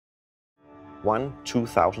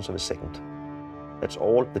1/2000th of a second. That's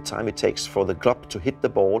all the time it takes for the club to hit the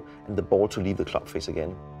ball and the ball to leave the club face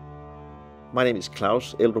again. My name is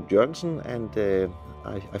Claus Eldrup Jørgensen, and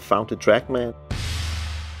I founded Trackman.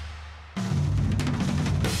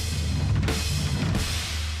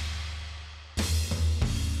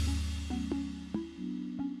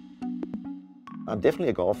 I'm definitely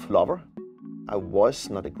a golf lover. I was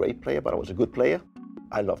not a great player, but I was a good player.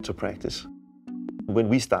 I love to practice. When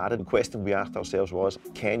we started, the question we asked ourselves was,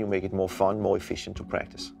 can you make it more fun, more efficient to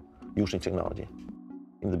practice using technology?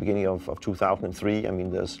 In the beginning of 2003, I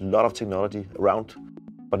mean, there's a lot of technology around,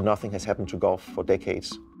 but nothing has happened to golf for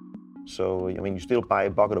decades. So, I mean, you still buy a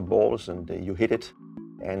bucket of balls and you hit it,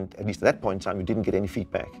 and at least at that point in time, you didn't get any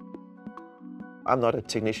feedback. I'm not a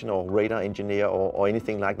technician or radar engineer or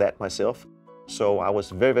anything like that myself. So I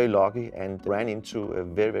was very, very lucky and ran into a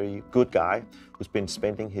very, very good guy who's been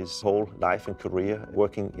spending his whole life and career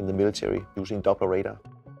working in the military using Doppler radar.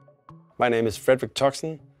 My name is Fredrik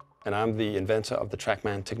Toxen, and I'm the inventor of the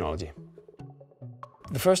Trackman technology.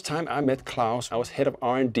 The first time I met Claus, I was head of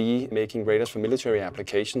R&D making radars for military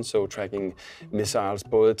applications, so tracking missiles,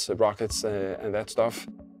 bullets, rockets, and that stuff.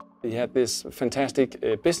 He had this fantastic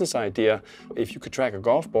business idea. If you could track a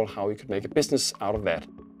golf ball, how you could make a business out of that.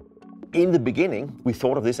 In the beginning, we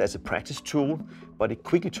thought of this as a practice tool, but it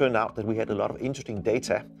quickly turned out that we had a lot of interesting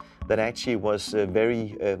data that actually was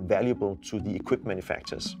very valuable to the equipment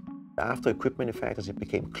manufacturers. After equipment manufacturers, it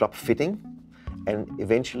became club fitting, and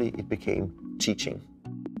eventually it became teaching.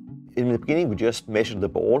 In the beginning, we just measured the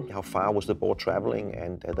ball, how far was the ball traveling,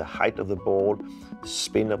 and the height of the ball, the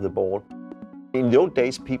spin of the ball. In the old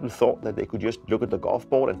days, people thought that they could just look at the golf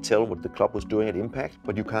ball and tell what the club was doing at impact,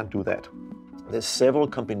 but you can't do that. There's several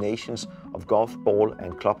combinations of golf ball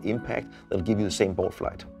and club impact that'll give you the same ball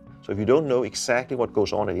flight. So if you don't know exactly what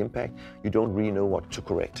goes on at impact, you don't really know what to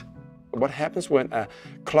correct. What happens when a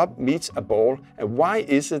club meets a ball, and why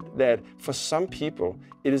is it that for some people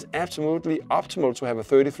it is absolutely optimal to have a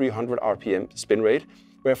 3,300 RPM spin rate,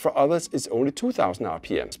 where for others it's only 2,000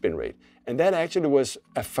 RPM spin rate? And that actually was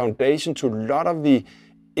a foundation to a lot of the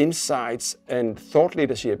insights and thought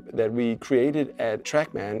leadership that we created at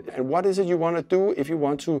Trackman. And what is it you want to do if you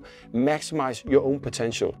want to maximize your own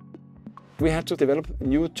potential? We had to develop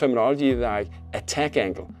new terminology like attack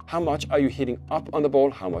angle. How much are you hitting up on the ball?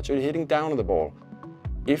 How much are you hitting down on the ball?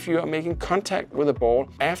 If you are making contact with the ball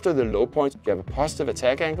after the low point, you have a positive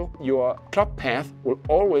attack angle. Your club path will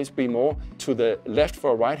always be more to the left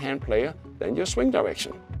for a right-hand player than your swing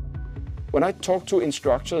direction. When I talked to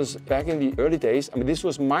instructors back in the early days, I mean, this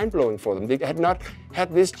was mind-blowing for them. They had not had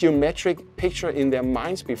this geometric picture in their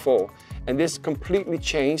minds before, and this completely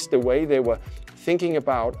changed the way they were thinking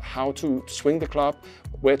about how to swing the club,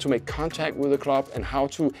 where to make contact with the club, and how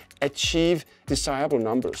to achieve desirable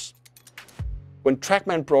numbers. When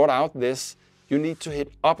Trackman brought out this, you need to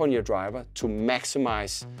hit up on your driver to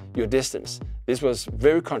maximize your distance. This was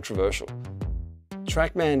very controversial.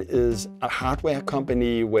 Trackman is a hardware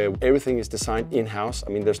company where everything is designed in-house.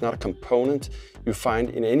 I mean, there's not a component you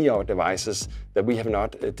find in any of our devices that we have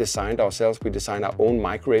not designed ourselves. We design our own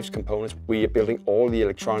microwave components. We are building all the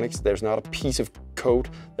electronics. There's not a piece of code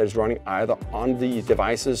that is running either on the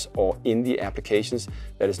devices or in the applications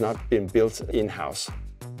that has not been built in-house.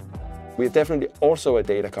 We are definitely also a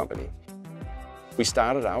data company. We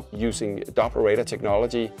started out using Doppler radar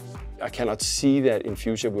technology. I cannot see that in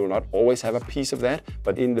future we will not always have a piece of that,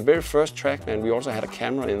 but in the very first Trackman we also had a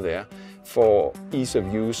camera in there for ease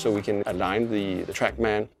of use, so we can align the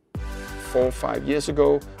Trackman. 4 or 5 years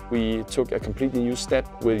ago we took a completely new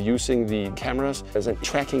step with using the cameras as a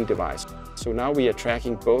tracking device. So now we are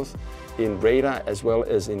tracking both in radar as well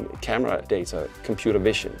as in camera data, computer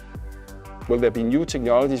vision. Will there be new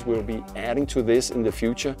technologies we'll be adding to this in the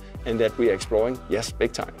future and that we are exploring? Yes,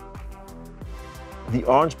 big time. The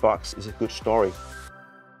orange box is a good story.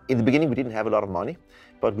 In the beginning, we didn't have a lot of money,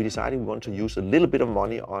 but we decided we wanted to use a little bit of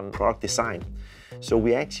money on product design. So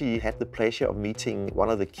we actually had the pleasure of meeting one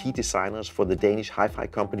of the key designers for the Danish hi-fi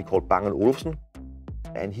company called Bang & Olufsen.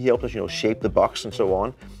 And he helped us, shape the box and so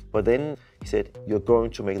on. But then he said, you're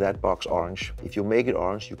going to make that box orange. If you make it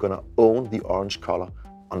orange, you're going to own the orange color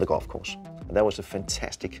on the golf course. And that was a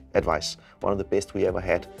fantastic advice, one of the best we ever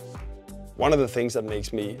had. One of the things that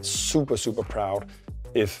makes me super, super proud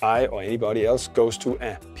if I or anybody else goes to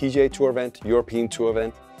a PGA Tour event, European Tour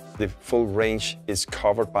event, the full range is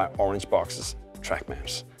covered by orange boxes,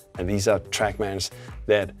 Trackmans. And these are Trackmans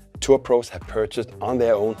that tour pros have purchased on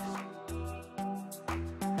their own.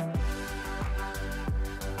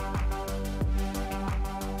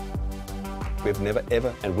 We've never,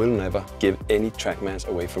 ever, and will never give any Trackmans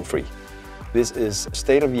away for free. This is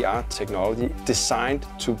state-of-the-art technology designed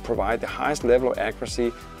to provide the highest level of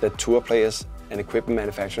accuracy that tour players and equipment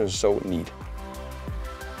manufacturers so need.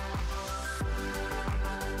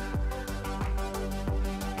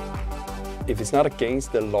 If it's not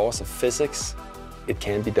against the laws of physics, it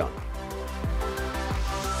can be done.